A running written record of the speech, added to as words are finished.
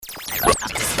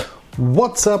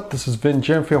What's up? This is Vin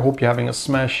Jeffrey. I hope you're having a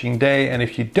smashing day, and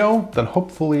if you don't, then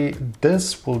hopefully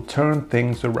this will turn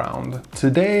things around.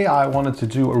 Today I wanted to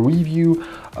do a review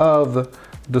of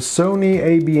the Sony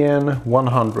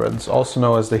ABN-100s, also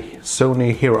known as the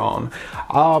Sony Heron.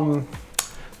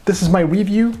 This is my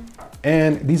review,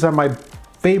 and these are my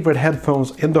favorite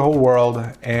headphones in the whole world,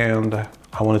 and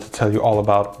I wanted to tell you all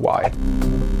about why.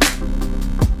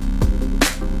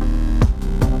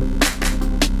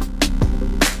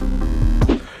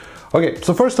 Okay,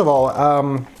 so first of all,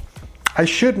 I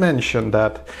should mention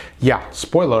that,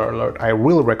 spoiler alert, I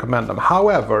really recommend them.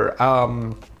 However,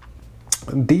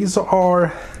 these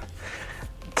are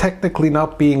technically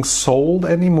not being sold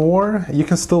anymore. You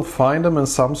can still find them in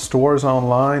some stores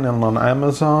online and on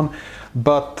Amazon,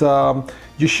 but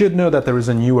you should know that there is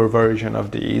a newer version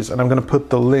of these, and I'm going to put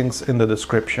the links in the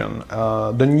description.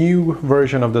 The new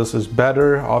version of this is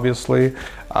better, obviously.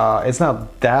 It's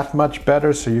not that much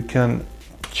better, so you can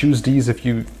choose these if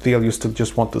you feel you still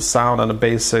just want the sound and the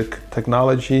basic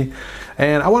technology.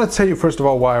 And I want to tell you first of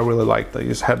all why I really like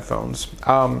these headphones.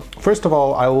 First of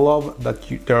all, I love that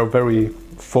they're very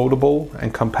foldable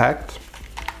and compact.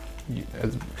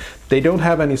 They don't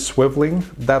have any swiveling.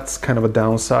 That's kind of a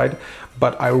downside,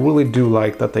 but I really do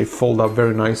like that they fold up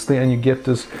very nicely, and you get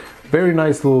this very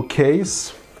nice little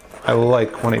case. I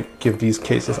like when I give these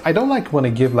cases. I don't like when I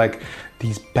give like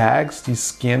these bags, these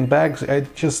skin bags.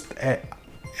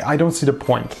 I don't see the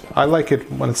point. I like it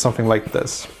when it's something like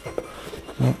this.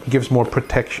 It gives more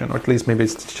protection, or at least maybe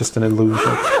it's just an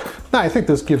illusion. No, I think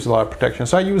this gives a lot of protection.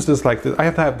 So I use this like this. I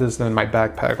have to have this in my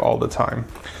backpack all the time.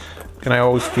 And I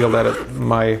always feel that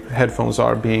my headphones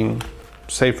are being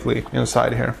safely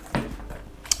inside here.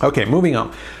 Okay, moving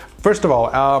on. First of all,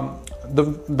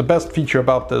 the best feature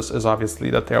about this is obviously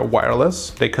that they are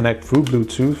wireless. They connect through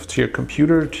Bluetooth to your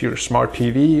computer, to your smart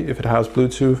TV, if it has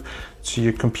Bluetooth, to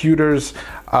your computers,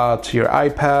 to your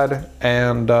iPad,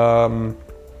 and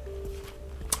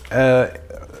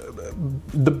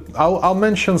I'll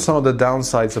mention some of the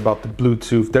downsides about the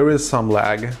Bluetooth. There is some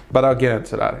lag, but I'll get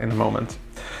into that in a moment.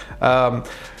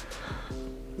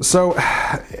 So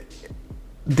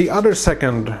the other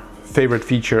second favorite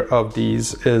feature of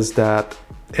these is that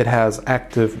it has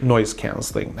active noise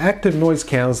cancelling. Active noise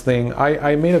cancelling,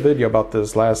 I made a video about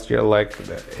this last year. Like,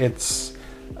 it's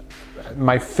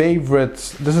my favorite,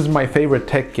 this is my favorite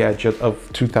tech gadget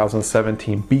of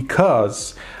 2017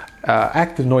 because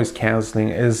active noise cancelling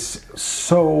is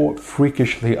so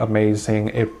freakishly amazing.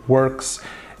 It works.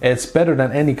 It's better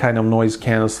than any kind of noise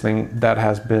cancelling that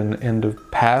has been in the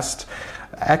past.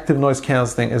 Active noise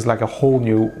cancelling is like a whole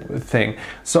new thing.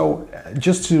 So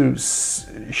just to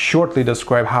shortly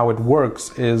describe how it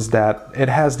works is that it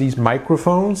has these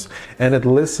microphones and it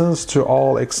listens to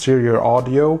all exterior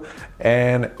audio,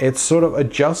 and it sort of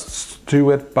adjusts to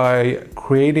it by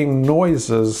creating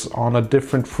noises on a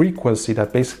different frequency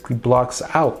that basically blocks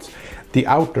out the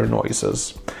outer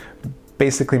noises.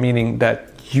 Basically meaning that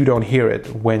you don't hear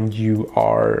it when you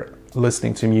are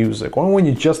listening to music, or when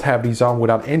you just have these on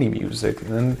without any music,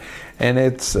 and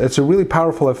it's a really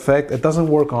powerful effect. It doesn't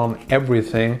work on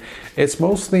everything. It's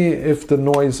mostly if the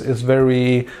noise is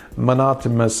very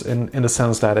monotonous in the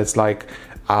sense that it's like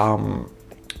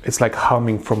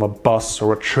humming from a bus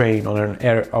or a train or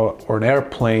an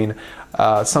airplane,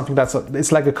 something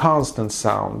it's like a constant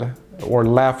sound, or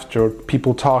laughter,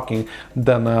 people talking,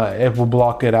 then it will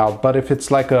block it out. But if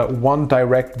it's like a one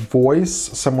direct voice,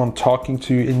 someone talking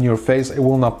to you in your face, it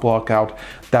will not block out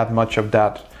that much of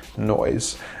that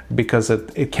noise because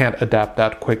it can't adapt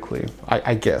that quickly.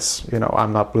 I guess,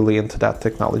 I'm not really into that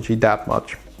technology that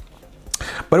much.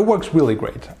 But it works really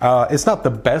great. It's not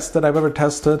the best that I've ever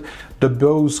tested. The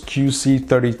Bose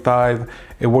QC35,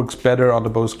 it works better on the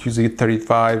Bose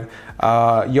QC35.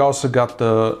 You also got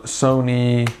the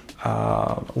Sony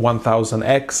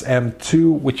 1000X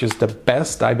M2, which is the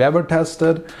best I've ever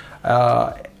tested.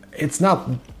 It's not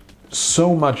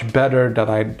so much better that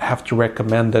I'd have to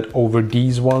recommend it over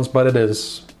these ones, but it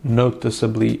is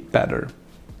noticeably better.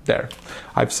 There,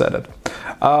 I've said it.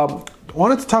 I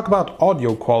wanted to talk about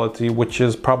audio quality, which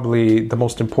is probably the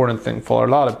most important thing for a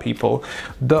lot of people.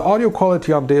 The audio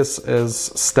quality on this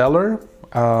is stellar.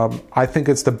 I think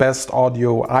it's the best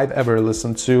audio I've ever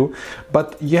listened to,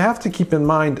 but you have to keep in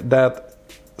mind that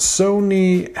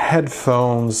Sony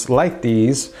headphones like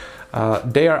these,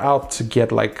 they are out to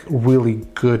get like really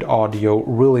good audio,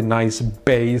 really nice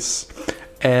bass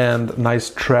and nice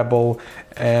treble,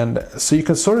 and so you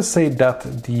can sort of say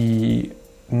that the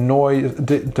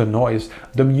music,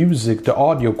 the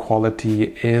audio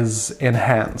quality is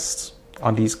enhanced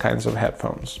on these kinds of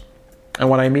headphones. And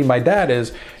what I mean by that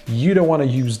is you don't want to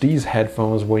use these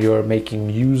headphones when you're making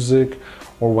music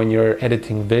or when you're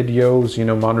editing videos,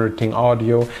 monitoring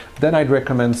audio. Then I'd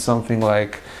recommend something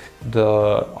like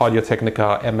the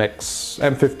Audio-Technica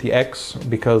M50X,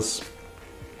 because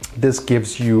this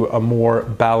gives you a more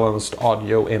balanced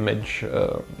audio image,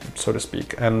 so to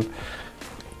speak, and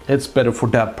it's better for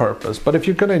that purpose. But if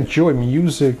you're gonna enjoy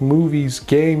music, movies,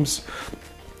 games,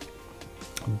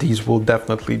 these will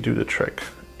definitely do the trick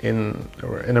in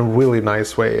a really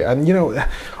nice way. And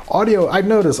audio, I've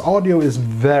noticed audio is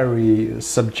very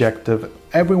subjective.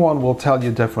 Everyone will tell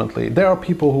you differently. There are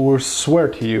people who will swear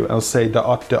to you and say the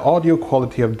audio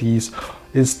quality of these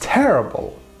is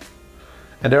terrible.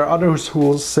 And there are others who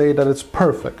will say that it's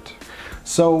perfect.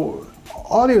 So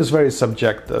audio is very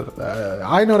subjective.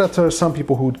 I know that there are some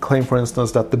people who would claim, for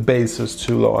instance, that the bass is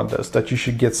too low on this, that you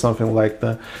should get something like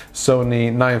the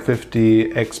Sony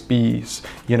 950 XBs,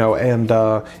 and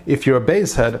if you're a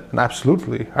bass head,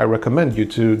 absolutely, I recommend you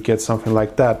to get something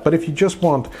like that. But if you just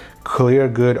want clear,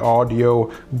 good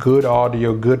audio,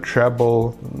 good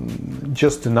treble,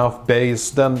 just enough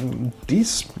bass, then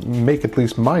these make at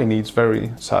least my needs very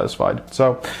satisfied.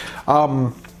 So,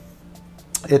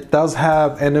 it does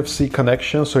have NFC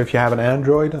connection, so if you have an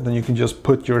Android, then you can just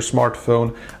put your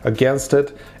smartphone against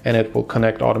it and it will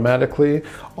connect automatically.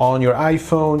 On your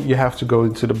iPhone, you have to go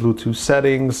into the Bluetooth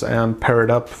settings and pair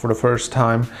it up for the first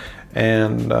time,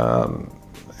 and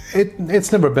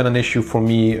it's never been an issue for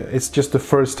me. It's just the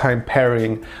first time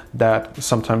pairing that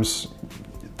sometimes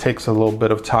takes a little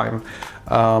bit of time.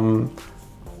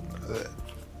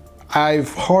 I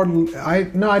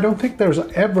don't think there's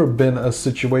ever been a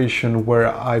situation where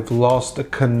I've lost a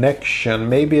connection.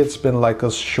 Maybe it's been like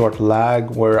a short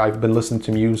lag where I've been listening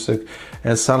to music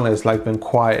and suddenly it's like been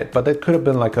quiet, but it could have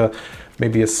been like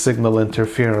maybe a signal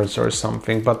interference or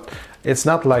something, but it's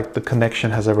not like the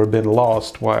connection has ever been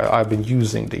lost while I've been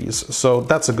using these, so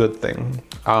that's a good thing.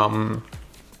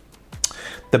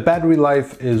 The battery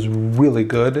life is really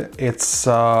good. It's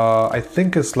I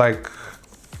think it's like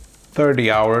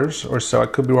 30 hours or so. I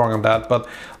could be wrong on that, but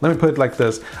let me put it like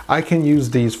this. I can use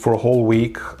these for a whole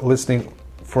week, listening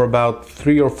for about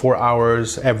 3 or 4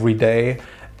 hours every day,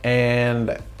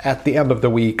 and at the end of the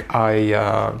week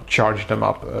I charge them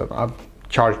up. I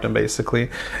charge them basically,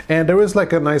 and there is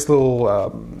like a nice little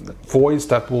voice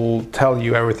that will tell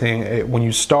you everything. When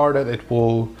you start it, it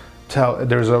will tell,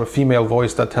 there's a female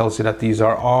voice that tells you that these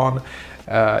are on.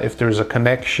 If there's a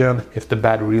connection, if the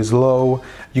battery is low.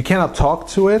 You cannot talk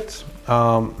to it,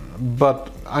 but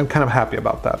I'm kind of happy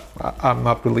about that. I'm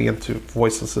not really into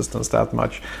voice assistants that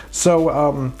much.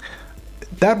 So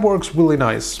that works really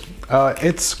nice.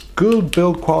 It's good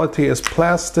build quality, it's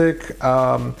plastic.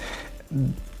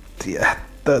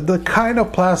 The kind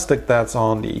of plastic that's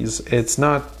on these, it's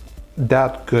not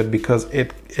that good because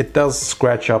it does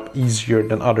scratch up easier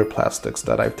than other plastics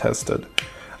that I've tested.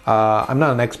 I'm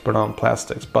not an expert on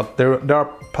plastics, but there are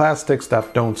plastics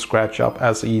that don't scratch up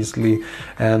as easily,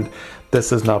 and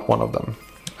this is not one of them.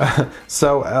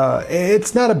 So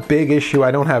it's not a big issue.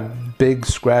 I don't have big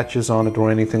scratches on it or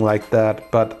anything like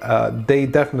that, but they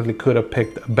definitely could have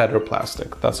picked better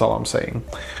plastic. That's all I'm saying.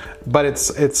 But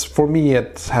it's for me,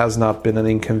 it has not been an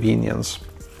inconvenience.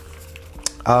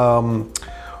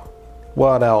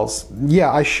 What else?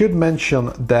 Yeah, I should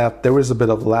mention that there is a bit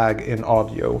of lag in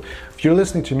audio. If you're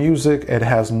listening to music, it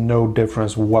has no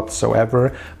difference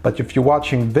whatsoever. But if you're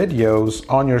watching videos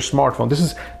on your smartphone,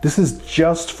 this is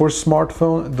just for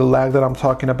smartphone, the lag that I'm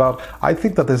talking about. I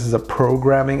think that this is a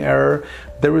programming error.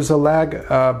 There is a lag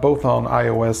both on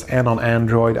iOS and on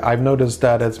Android. I've noticed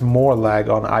that it's more lag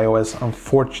on iOS,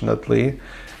 unfortunately.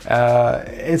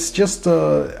 It's just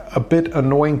a bit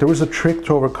annoying. There is a trick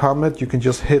to overcome it. You can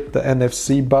just hit the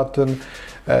NFC button.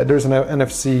 There's an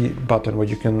NFC button where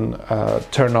you can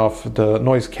turn off the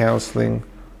noise cancelling.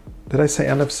 Did I say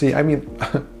NFC? I mean,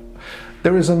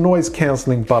 there is a noise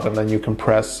cancelling button that you can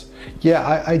press.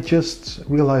 Yeah, I just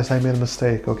realized I made a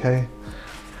mistake, okay?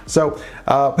 So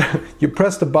you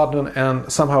press the button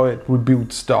and somehow it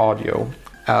reboots the audio.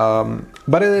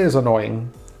 But it is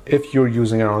annoying if you're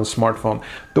using it on a smartphone.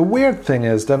 The weird thing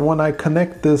is that when I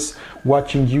connect this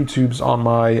watching YouTubes on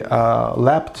my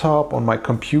laptop, on my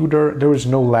computer, there is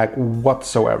no lag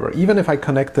whatsoever. Even if I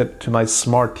connect it to my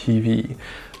smart TV,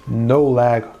 no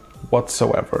lag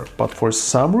whatsoever. But for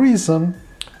some reason,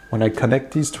 when I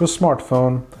connect these to a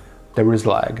smartphone, there is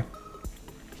lag.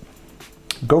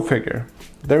 Go figure.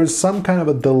 There is some kind of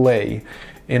a delay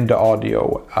in the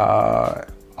audio.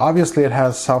 Obviously it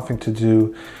has something to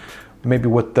do maybe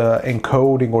with the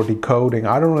encoding or decoding,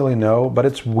 I don't really know, but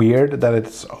it's weird that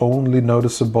it's only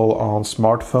noticeable on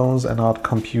smartphones and not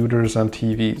computers and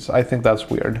TVs. I think that's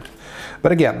weird.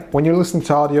 But again, when you're listening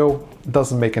to audio, it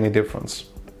doesn't make any difference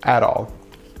at all.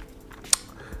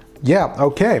 Yeah,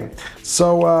 okay.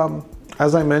 So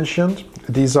as I mentioned,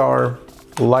 these are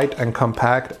light and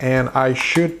compact, and I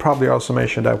should probably also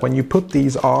mention that when you put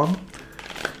these on,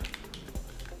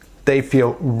 they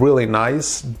feel really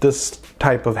nice. This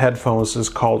type of headphones is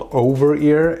called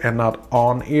over-ear and not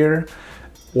on-ear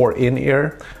or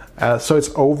in-ear. So it's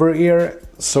over-ear,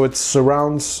 so it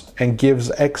surrounds and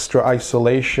gives extra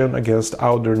isolation against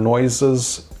outer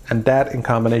noises, and that in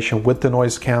combination with the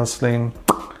noise cancelling,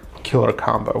 killer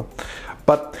combo.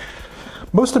 But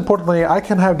most importantly, I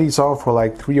can have these on for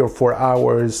like 3 or 4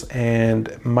 hours and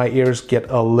my ears get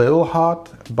a little hot,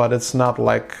 but it's not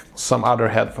like some other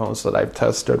headphones that I've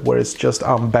tested where it's just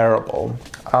unbearable.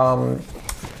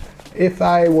 If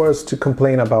I was to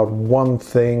complain about one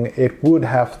thing, it would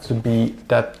have to be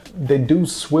that they do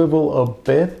swivel a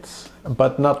bit,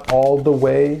 but not all the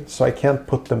way, so I can't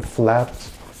put them flat,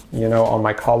 on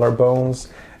my collarbones.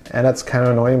 And that's kind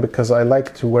of annoying because I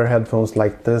like to wear headphones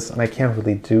like this and I can't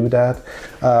really do that.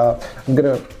 I'm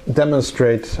gonna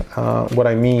demonstrate what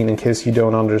I mean in case you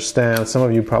don't understand. Some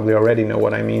of you probably already know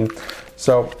what I mean.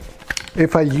 So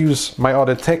if I use my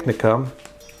Audio-Technica,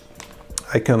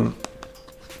 I can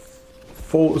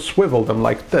swivel them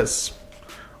like this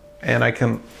and I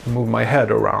can move my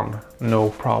head around, no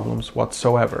problems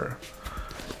whatsoever.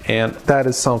 And that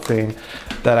is something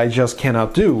that I just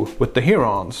cannot do with the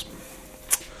Hearons.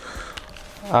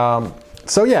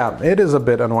 So yeah, it is a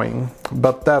bit annoying,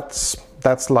 but that's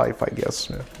life, I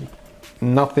guess.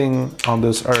 Nothing on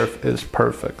this earth is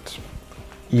perfect.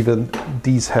 Even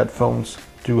these headphones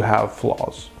do have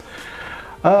flaws.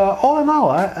 All in all,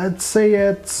 I'd say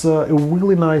it's a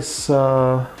really nice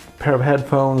pair of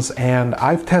headphones, and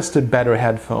I've tested better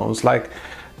headphones. Like,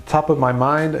 top of my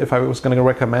mind, if I was going to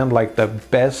recommend like the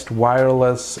best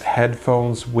wireless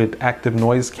headphones with active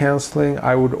noise cancelling,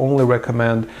 I would only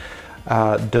recommend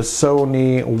the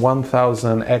Sony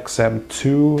 1000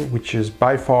 XM2, which is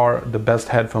by far the best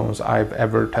headphones I've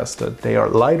ever tested. They are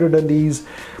lighter than these.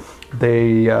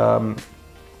 They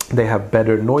have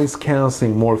better noise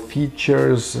cancelling, more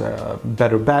features,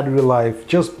 better battery life,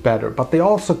 just better. But they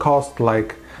also cost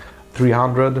like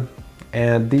 300,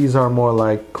 and these are more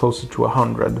like closer to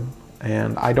 100.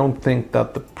 And I don't think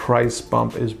that the price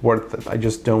bump is worth it. I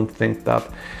just don't think that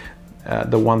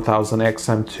the 1000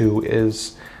 XM2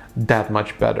 is that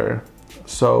much better.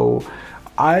 So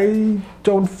I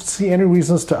don't see any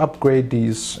reasons to upgrade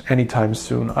these anytime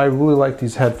soon. I really like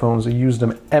these headphones. I use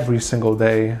them every single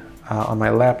day on my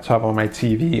laptop, on my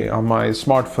TV, on my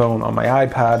smartphone, on my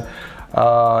iPad.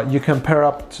 You can pair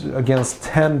up against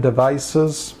 10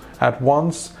 devices at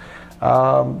once.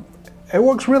 It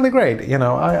works really great.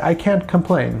 I can't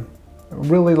complain. I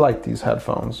really like these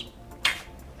headphones.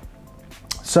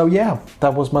 So yeah,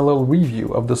 that was my little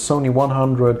review of the Sony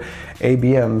 100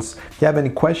 ABNs. If you have any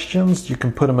questions, you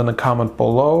can put them in the comment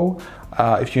below.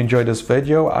 If you enjoyed this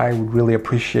video, I would really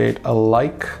appreciate a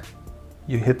like.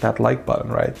 You hit that like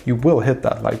button, right? You will hit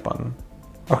that like button.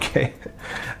 Okay.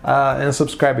 And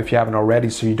subscribe if you haven't already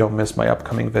so you don't miss my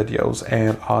upcoming videos.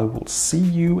 And I will see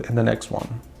you in the next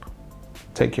one.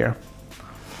 Take care.